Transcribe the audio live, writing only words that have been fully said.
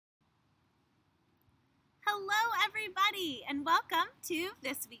Hello everybody and welcome to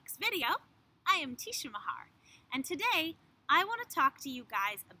this week's video. I am Tisha Mahar and today I want to talk to you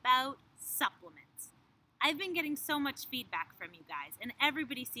guys about supplements. I've been getting so much feedback from you guys and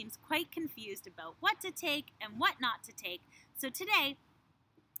everybody seems quite confused about what to take and what not to take. So today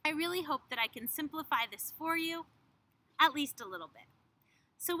I really hope that I can simplify this for you at least a little bit.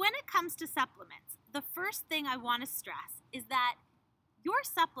 So when it comes to supplements, the first thing I want to stress is that your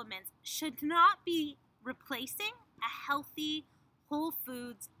supplements should not be replacing a healthy, whole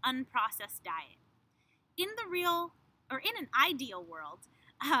foods, unprocessed diet. In an ideal world,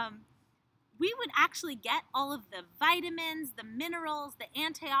 we would actually get all of the vitamins, the minerals, the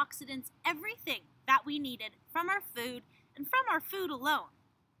antioxidants, everything that we needed from our food and from our food alone.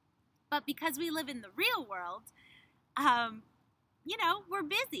 But because we live in the real world, we're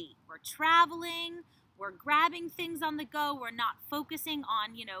busy. We're traveling. We're grabbing things on the go. We're not focusing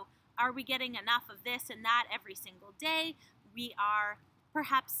on, are we getting enough of this and that every single day? We are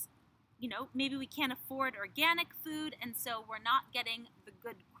perhaps, maybe we can't afford organic food, and so we're not getting the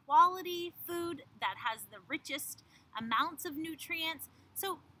good quality food that has the richest amounts of nutrients.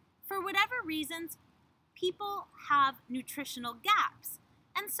 So for whatever reasons, people have nutritional gaps.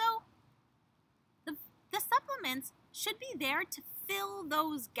 And so the supplements should be there to fill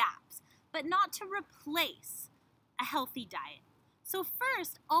those gaps, but not to replace a healthy diet. So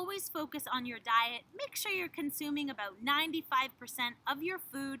first, always focus on your diet. Make sure you're consuming about 95% of your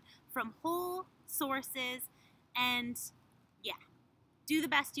food from whole sources, and do the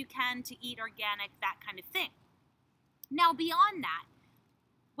best you can to eat organic, that kind of thing. Now, beyond that,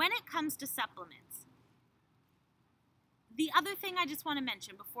 when it comes to supplements, the other thing I just want to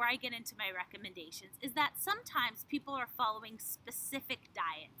mention before I get into my recommendations is that sometimes people are following specific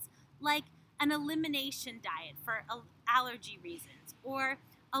diets, like an elimination diet for allergy reasons or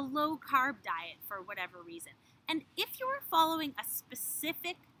a low-carb diet for whatever reason. And if you are following a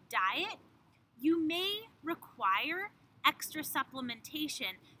specific diet, you may require extra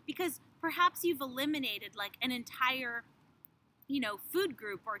supplementation because perhaps you've eliminated like an entire food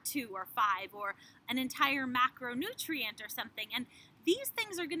group or 2 or 5 or an entire macronutrient or something. And these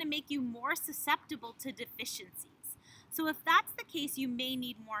things are going to make you more susceptible to deficiencies. So if that's the case, you may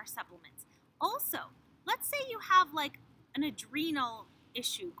need more supplements. Also, let's say you have like an adrenal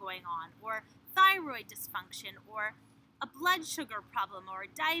issue going on, or thyroid dysfunction, or a blood sugar problem, or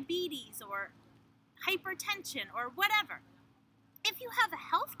diabetes, or hypertension, or whatever. If you have a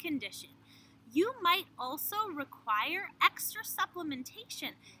health condition, you might also require extra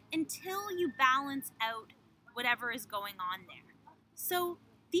supplementation until you balance out whatever is going on there. So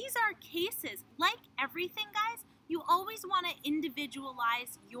these are cases, like everything, guys, you always want to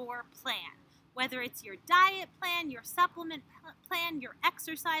individualize your plan. Whether it's your diet plan, your supplement plan, your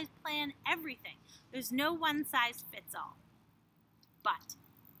exercise plan, everything. There's no one size fits all. But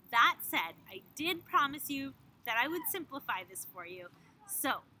that said, I did promise you that I would simplify this for you.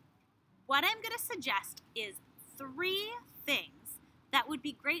 So what I'm going to suggest is 3 things that would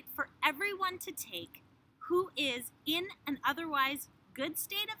be great for everyone to take who is in an otherwise good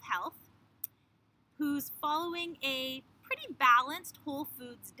state of health, who's following a pretty balanced whole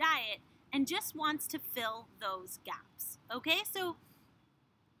foods diet, and just wants to fill those gaps. Okay, so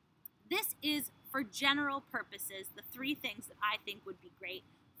this is for general purposes, the 3 things that I think would be great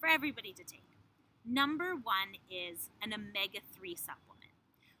for everybody to take. Number 1 is an omega-3 supplement.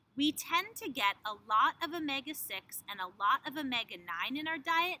 We tend to get a lot of omega-6 and a lot of omega-9 in our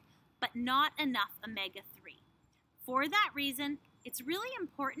diet, but not enough omega-3. For that reason, it's really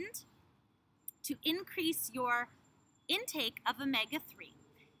important to increase your intake of omega-3.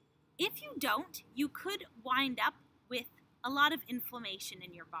 If you don't, you could wind up with a lot of inflammation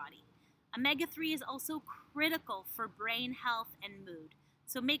in your body. Omega-3 is also critical for brain health and mood.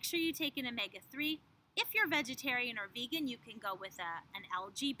 So make sure you take an omega-3. If you're vegetarian or vegan, you can go with an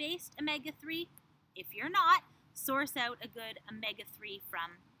algae-based omega-3. If you're not, source out a good omega-3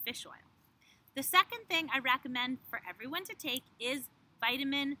 from fish oil. The second thing I recommend for everyone to take is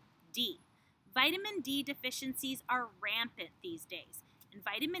vitamin D. Vitamin D deficiencies are rampant these days. And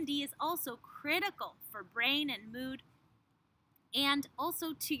vitamin D is also critical for brain and mood, and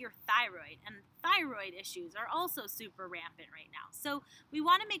also to your thyroid. And thyroid issues are also super rampant right now. So we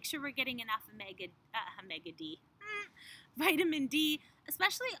want to make sure we're getting enough vitamin D,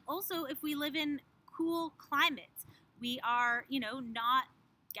 especially also if we live in cool climates. We are, not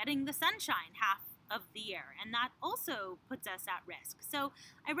getting the sunshine half of the year, and that also puts us at risk. So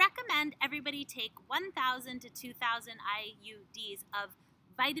I recommend everybody take 1,000 to 2,000 IUDs of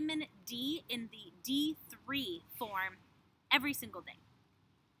vitamin D in the D3 form every single day.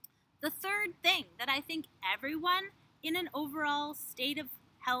 The third thing that I think everyone in an overall state of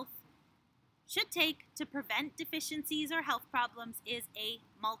health should take to prevent deficiencies or health problems is a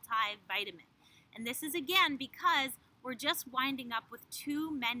multivitamin. And this is again because we're just winding up with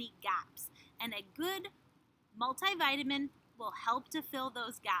too many gaps. And a good multivitamin will help to fill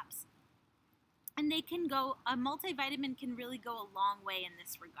those gaps. And a multivitamin can really go a long way in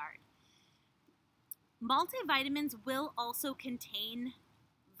this regard. Multivitamins will also contain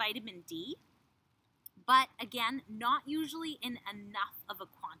vitamin D, but again, not usually in enough of a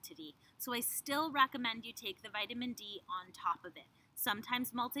quantity. So I still recommend you take the vitamin D on top of it.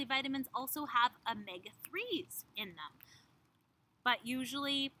 Sometimes multivitamins also have omega-3s in them, but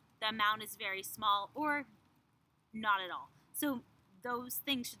usually the amount is very small or not at all. So those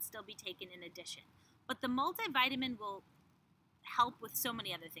things should still be taken in addition. But the multivitamin will help with so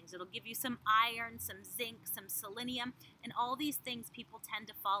many other things. It'll give you some iron, some zinc, some selenium, and all these things people tend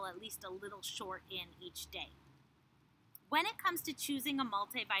to fall at least a little short in each day. When it comes to choosing a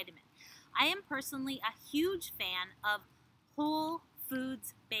multivitamin, I am personally a huge fan of whole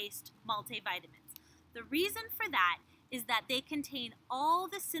foods-based multivitamins. The reason for that is that they contain all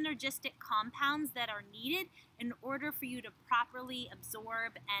the synergistic compounds that are needed in order for you to properly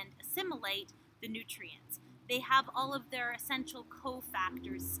absorb and assimilate the nutrients. They have all of their essential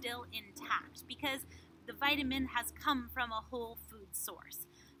cofactors still intact because the vitamin has come from a whole food source.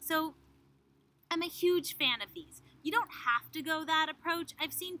 So I'm a huge fan of these. You don't have to go that approach.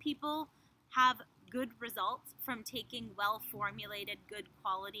 I've seen people have good results from taking well-formulated, good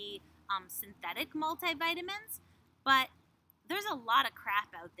quality synthetic multivitamins, but there's a lot of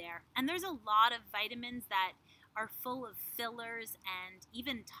crap out there, and there's a lot of vitamins that are full of fillers and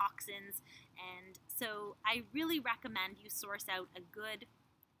even toxins, and so I really recommend you source out a good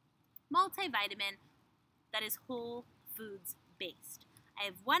multivitamin that is whole foods based. I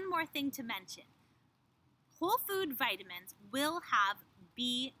have one more thing to mention. Whole food vitamins will have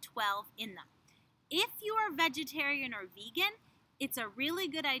B12 in them. If you are vegetarian or vegan, it's a really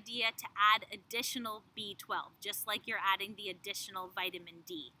good idea to add additional B12, just like you're adding the additional vitamin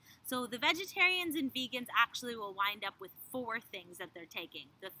D. So the vegetarians and vegans actually will wind up with 4 things that they're taking.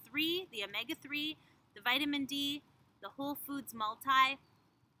 The omega-3, the vitamin D, the whole foods multi,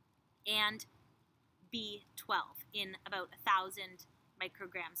 and B12 in about 1,000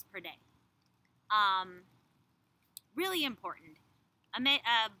 micrograms per day. Really important.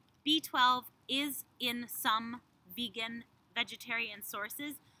 B12 is in some vegetarian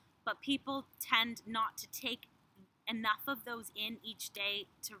sources, but people tend not to take enough of those in each day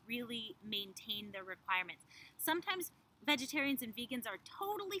to really maintain their requirements. Sometimes vegetarians and vegans are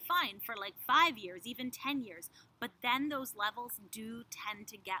totally fine for like 5 years, even 10 years, but then those levels do tend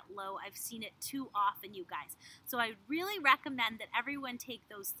to get low. I've seen it too often, you guys. So I really recommend that everyone take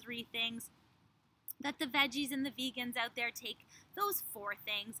those 3 things, that the veggies and the vegans out there take those 4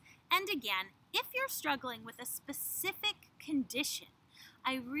 things. And again, if you're struggling with a specific condition,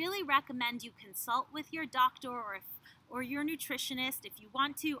 I really recommend you consult with your doctor or your nutritionist. If you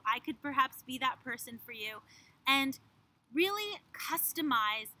want to, I could perhaps be that person for you, and really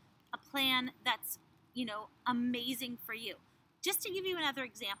customize a plan that's, amazing for you. Just to give you another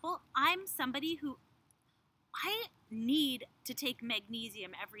example, I'm somebody who I need to take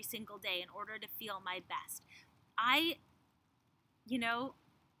magnesium every single day in order to feel my best. I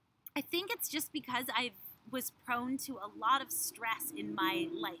think it's just because I was prone to a lot of stress in my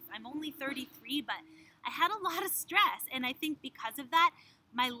life. I'm only 33, but I had a lot of stress, and I think because of that,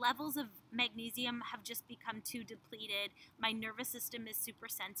 my levels of magnesium have just become too depleted. My nervous system is super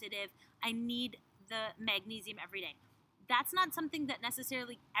sensitive. I need the magnesium every day. That's not something that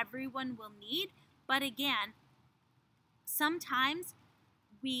necessarily everyone will need, but again, sometimes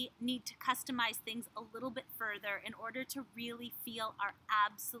we need to customize things a little bit further in order to really feel our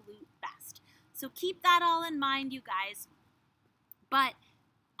absolute best. So keep that all in mind, you guys. But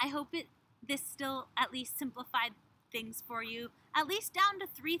I hope this still at least simplified things for you, at least down to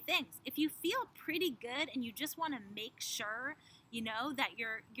 3 things. If you feel pretty good and you just want to make sure, that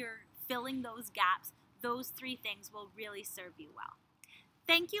you're filling those gaps, those 3 things will really serve you well.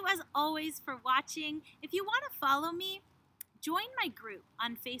 Thank you as always for watching. If you want to follow me, join my group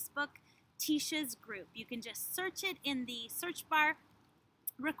on Facebook, TESHIA'S Group. You can just search it in the search bar,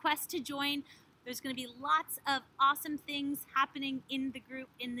 request to join. There's going to be lots of awesome things happening in the group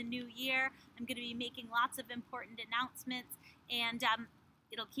in the new year. I'm going to be making lots of important announcements, and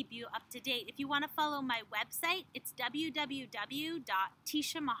it'll keep you up to date. If you want to follow my website, it's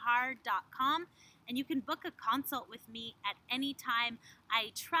www.tishamahar.com, and you can book a consult with me at any time.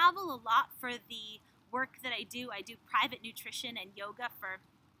 I travel a lot for the work that I do. I do private nutrition and yoga for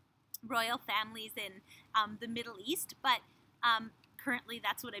royal families in the Middle East, but currently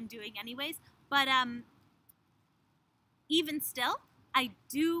that's what I'm doing anyways. But even still, I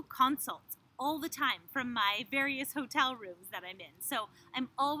do consults all the time from my various hotel rooms that I'm in. So I'm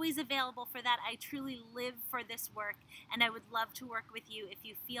always available for that. I truly live for this work, and I would love to work with you if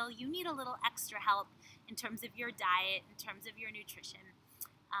you feel you need a little extra help in terms of your diet, in terms of your nutrition.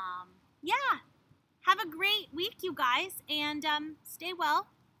 Yeah, have a great week, you guys, and stay well.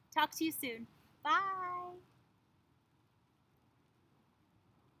 Talk to you soon. Bye.